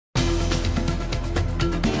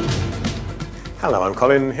Hello, I'm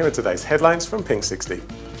Colin. Here are today's headlines from Pinksixty.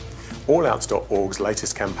 AllOuts.org's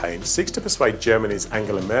latest campaign seeks to persuade Germany's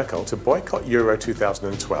Angela Merkel to boycott Euro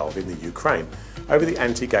 2012 in the Ukraine over the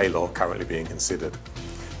anti-gay law currently being considered.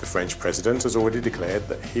 The French president has already declared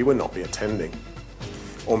that he will not be attending.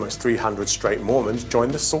 Almost 300 straight Mormons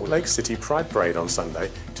joined the Salt Lake City Pride Parade on Sunday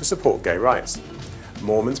to support gay rights.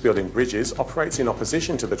 Mormons Building Bridges operates in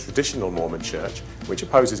opposition to the traditional Mormon church, which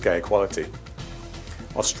opposes gay equality.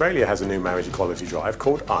 Australia has a new marriage equality drive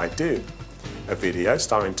called I Do. A video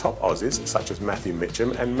starring top Aussies such as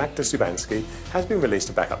Mitchum and Magda Szubanski has been released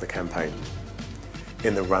to back up the campaign.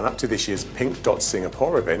 In the run-up to this year's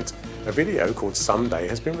Singapore event, a video called Someday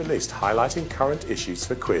has been released highlighting current issues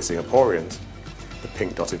for queer Singaporeans.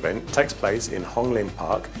 The event takes place in Hong Lim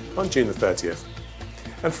Park on June the 30th.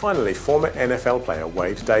 And finally, former NFL player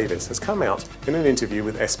Wade Davis has come out in an interview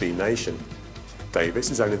with SB Nation.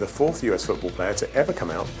 Davis is only the fourth US football player to ever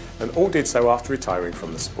come out, and all did so after retiring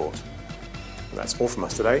from the sport. And that's all from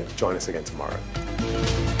us today. Join us again tomorrow.